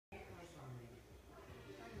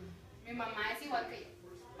mamá es igual que yo.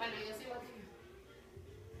 Bueno, yo soy igual que yo.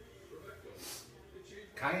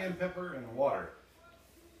 Cayenne pepper and water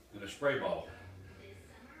in a spray bottle.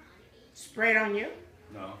 Spray it on you?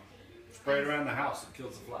 No. Spray it around the house. It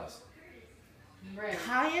kills the flies. Right.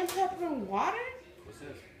 Cayenne pepper and water? What's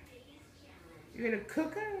this? You're gonna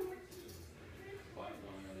cook it?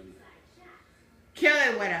 Kill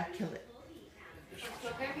it, Weta. Kill it.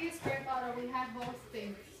 Look at me a spray bottle. We have both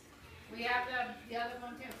things. We have the other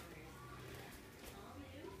one too.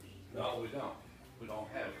 No, we don't. We don't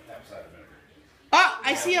have apple cider vinegar. Oh,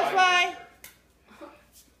 I see a fly. Do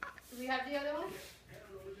we have the other one?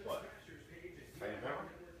 What? Cayenne pepper?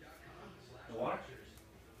 The water?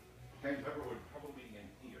 Cayenne pepper would probably be in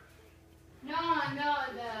here. No,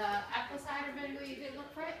 the apple cider vinegar you did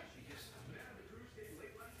look for it?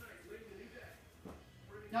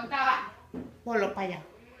 No estaba. Ponlo para allá.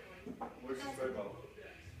 Where's the spray bottle?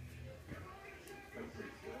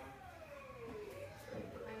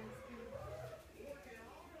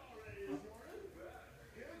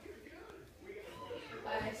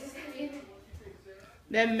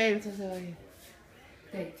 De menso se oye.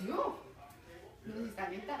 They do. No, están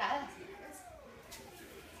bien taradas.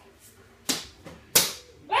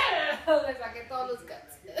 Le saqué todos los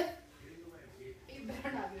guts. Y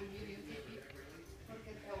better not be videotaping.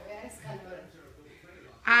 Porque te voy a descalabrar.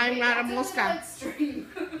 I'm not a mosca.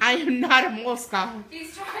 I am not a mosca.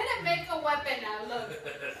 He's trying to make a weapon now, look.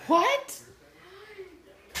 What?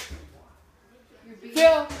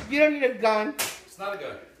 Phil, you don't need a gun. It's not a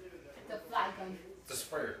gun. It's a fly gun. It's a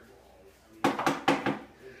sprayer.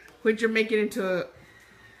 Which you're making into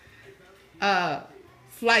a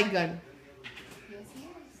fly gun. Yes, he is.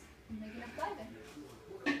 He's making a fly gun.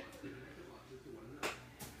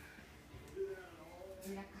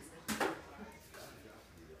 En la casa.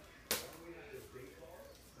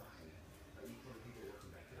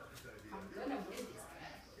 I'm gonna win this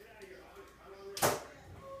guy.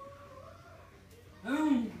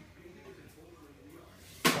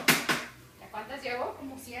 ¿Cuántas llevo?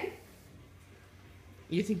 ¿Como 100?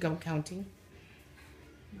 You think I'm counting?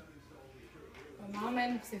 Well, Mom,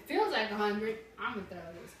 if it feels like 100, I'm gonna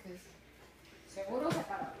throw this because seguro se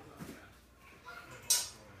para.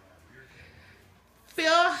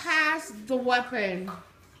 Phil has the weapon.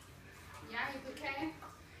 Yeah, you can.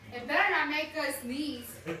 It better not make us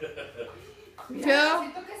sneeze. Mira, Phil?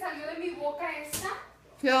 siento que salió de mi boca esta.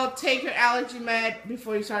 Phil, take your allergy med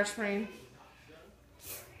before you start spraying.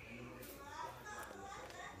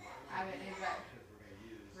 A ver, it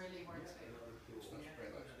really works.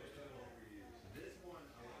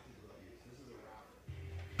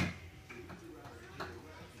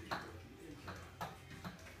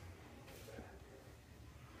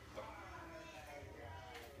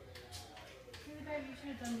 You should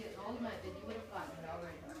have done the old method. You would have gotten it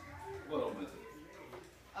already. What old method?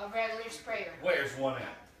 A regular sprayer. Where's one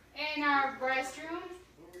at? In our restroom,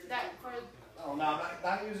 that for Oh, no,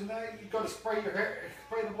 not using that. You go to spray your hair,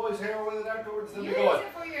 spray the boy's hair with it afterwards, then you we use go.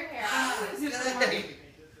 it for your hair. I don't use it for mine.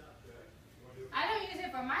 I don't use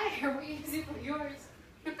it for my hair. We use it for yours.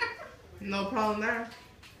 No problem there.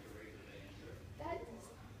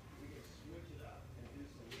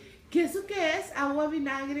 ¿Qué eso qué es? Agua,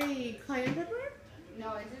 vinagre y cayenne pepper?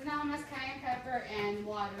 No, this is nada más cayenne pepper and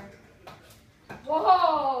water.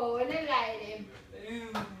 Whoa, en el aire.